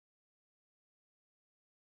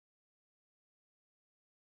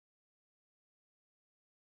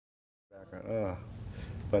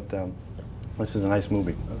But this is a nice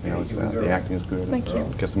movie. Okay, you know, the acting is good. Thank you.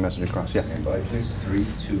 Gets the message across. Yeah. Stand by, please. 3,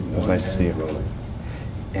 2, 1. It was nice to see you. Rolling.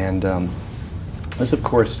 And this, of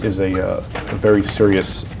course, is a very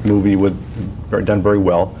serious movie done very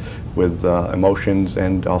well with emotions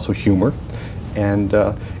and also humor. And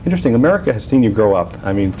interesting, America has seen you grow up,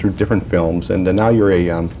 I mean, through different films, and now you're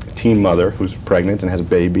a teen mother who's pregnant and has a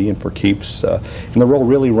baby and for keeps. And the role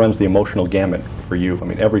really runs the emotional gamut for you, I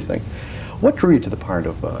mean, everything. What drew you to the part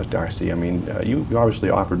of Darcy? I mean, you obviously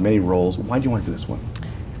offered many roles. Why do you want to do this one?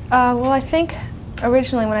 Well, I think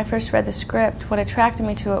originally when I first read the script, what attracted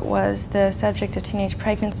me to it was the subject of teenage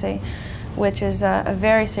pregnancy, which is a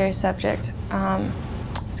very serious subject.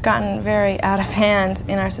 It's gotten very out of hand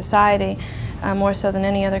in our society, more so than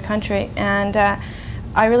any other country. And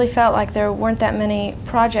I really felt like there weren't that many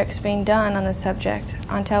projects being done on this subject,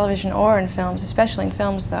 on television or in films, especially in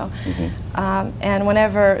films, though. Mm-hmm. And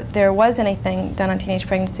whenever there was anything done on teenage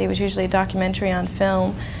pregnancy, it was usually a documentary on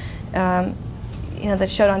film, you know, that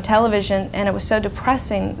showed on television, and it was so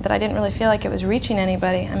depressing that I didn't really feel like it was reaching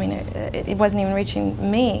anybody. I mean, it wasn't even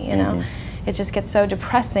reaching me, you know. Mm-hmm. It just gets so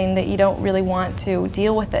depressing that you don't really want to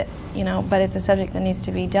deal with it, you know, but it's a subject that needs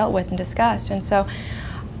to be dealt with and discussed. And so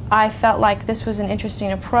I felt like this was an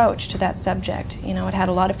interesting approach to that subject. You know, it had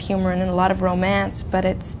a lot of humor and a lot of romance, but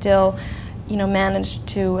it still, you know, managed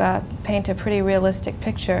to paint a pretty realistic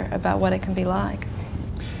picture about what it can be like.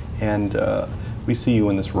 And we see you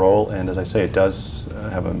in this role, and as I say, it does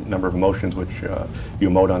have a number of emotions which you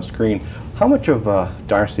emote on screen. How much of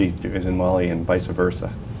Darcy is in Molly and vice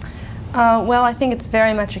versa? Well, I think it's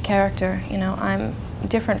very much a character. You know, I'm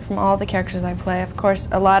different from all the characters I play. Of course,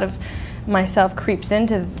 a lot of myself creeps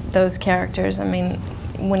into those characters. I mean,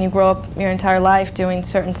 when you grow up your entire life doing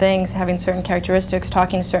certain things, having certain characteristics,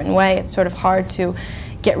 talking a certain way, it's sort of hard to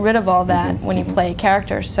get rid of all that when you play a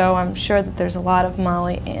character. So I'm sure that there's a lot of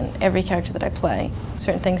Molly in every character that I play,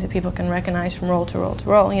 certain things that people can recognize from role to role to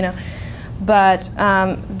role, you know. But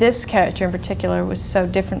this character in particular was so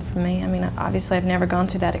different from me. I mean, obviously I've never gone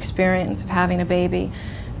through that experience of having a baby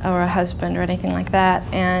or a husband or anything like that.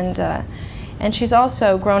 And she's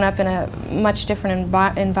also grown up in a much different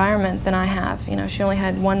environment than I have. You know, she only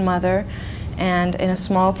had one mother, and in a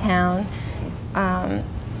small town.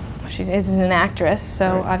 She isn't an actress,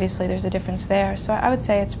 so right. Obviously there's a difference there. So I would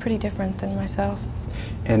say it's pretty different than myself.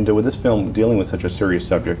 And with this film dealing with such a serious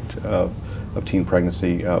subject of teen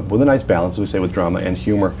pregnancy, with a nice balance, as we say, with drama and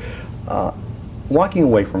humor, walking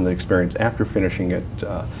away from the experience after finishing it,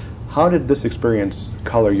 how did this experience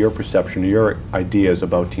color your perception, your ideas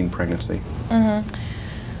about teen pregnancy? Mm-hmm.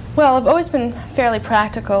 Well, I've always been fairly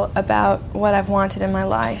practical about what I've wanted in my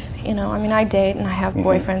life. You know, I mean, I date and I have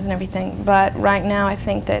boyfriends and everything, but right now I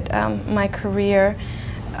think that my career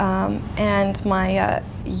and my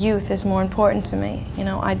youth is more important to me. You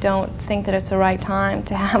know, I don't think that it's the right time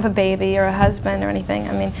to have a baby or a husband or anything.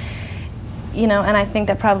 I mean, you know, and I think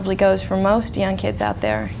that probably goes for most young kids out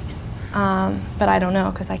there. But I don't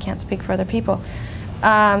know because I can't speak for other people.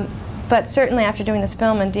 But certainly after doing this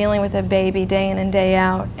film and dealing with a baby day in and day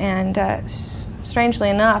out, and strangely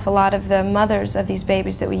enough, a lot of the mothers of these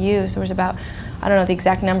babies that we used, there was about, I don't know the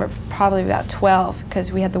exact number, probably about 12,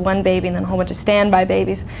 because we had the one baby and then a whole bunch of standby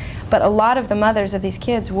babies. But a lot of the mothers of these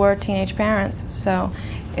kids were teenage parents, so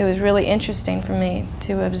it was really interesting for me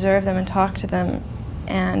to observe them and talk to them.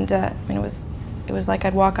 And I mean, it was like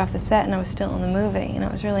I'd walk off the set and I was still in the movie. You know,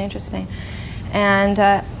 it was really interesting. And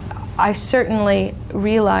I certainly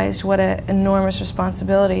realized what an enormous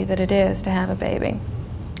responsibility that it is to have a baby.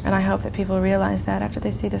 And I hope that people realize that after they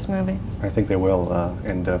see this movie. I think they will.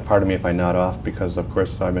 And pardon me if I nod off, because of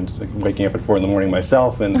course I've been waking up at 4 in the morning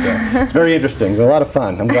myself, and it's very interesting. It's a lot of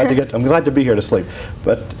fun. I'm glad to be here to sleep.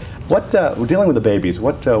 But dealing with the babies,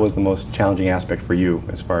 what was the most challenging aspect for you,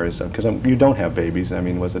 as far as because you don't have babies? I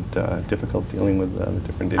mean, was it difficult dealing with the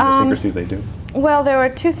different idiosyncrasies they do? Well, there were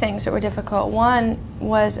two things that were difficult. One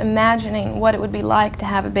was imagining what it would be like to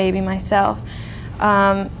have a baby myself.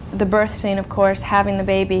 The birth scene, of course, having the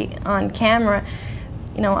baby on camera,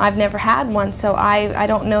 you know, I've never had one, so I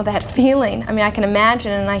don't know that feeling. I mean, I can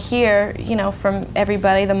imagine and I hear, you know, from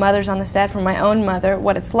everybody, the mothers on the set, from my own mother,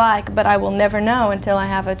 what it's like, but I will never know until I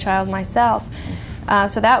have a child myself.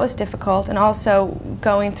 So that was difficult, and also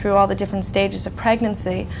going through all the different stages of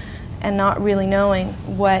pregnancy and not really knowing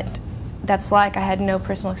what that's like. I had no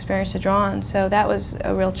personal experience to draw on, so that was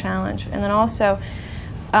a real challenge. And then also,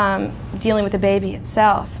 dealing with the baby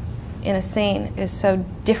itself in a scene is so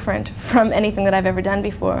different from anything that I've ever done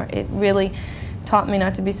before. It really taught me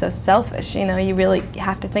not to be so selfish. You know, you really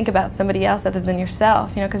have to think about somebody else other than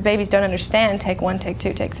yourself, you know, because babies don't understand take 1, take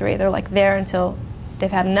 2, take 3. They're like there until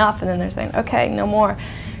they've had enough, and then they're saying, okay, no more.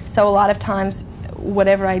 So a lot of times,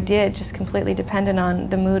 whatever I did just completely depended on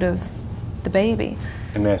the mood of the baby.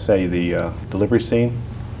 And may I say, the delivery scene,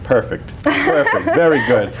 perfect, perfect, very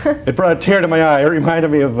good. It brought a tear to my eye. It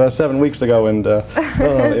reminded me of 7 weeks ago, and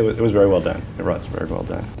it was very well done. It was very well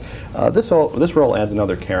done. This role adds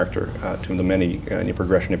another character to the many in your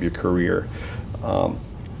progression of your career.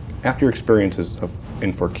 After your experiences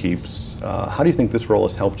in For Keeps, how do you think this role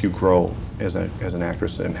has helped you grow as an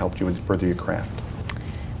actress and helped you further your craft?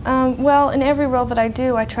 Well, in every role that I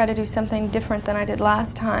do, I try to do something different than I did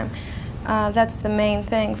last time. That's the main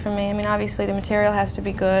thing for me. I mean, obviously the material has to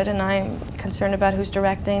be good, and I'm concerned about who's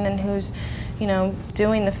directing and who's, you know,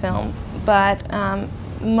 doing the film. But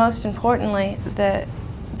most importantly,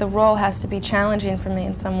 the role has to be challenging for me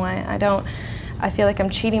in some way. I feel like I'm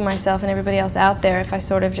cheating myself and everybody else out there if I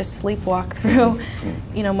sort of just sleepwalk through,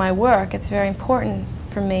 you know, my work. It's very important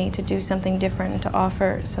for me to do something different and to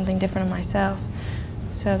offer something different of myself.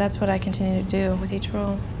 So that's what I continue to do with each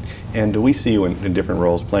role. And we see you in different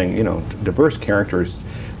roles playing, you know, diverse characters.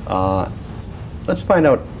 Let's find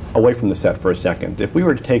out away from the set for a second. If we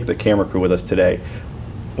were to take the camera crew with us today,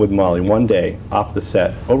 with Molly, one day off the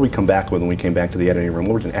set, what would we come back with when we came back to the editing room?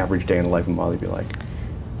 What would an average day in the life of Molly be like?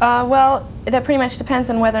 Well, that pretty much depends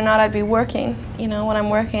on whether or not I'd be working. You know, when I'm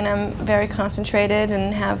working, I'm very concentrated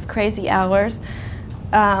and have crazy hours.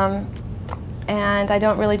 And I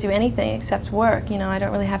don't really do anything except work. You know, I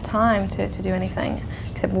don't really have time to do anything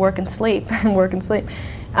except work and sleep and work and sleep.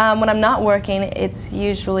 When I'm not working, it's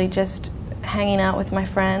usually just hanging out with my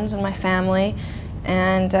friends and my family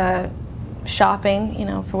and shopping, you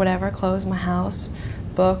know, for whatever, clothes, my house,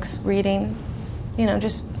 books, reading, you know,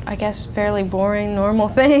 just, I guess, fairly boring, normal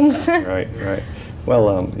things. Right, right.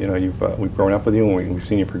 Well, you know, we've grown up with you, and we've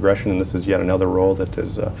seen your progression, and this is yet another role that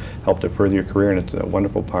has helped to further your career, and it's a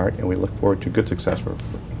wonderful part, and we look forward to good success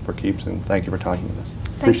for Keeps, and thank you for talking with us.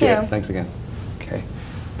 Appreciate it. Thanks again. Okay.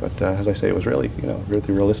 But as I say, it was really, you know,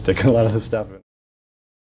 really realistic, a lot of the stuff.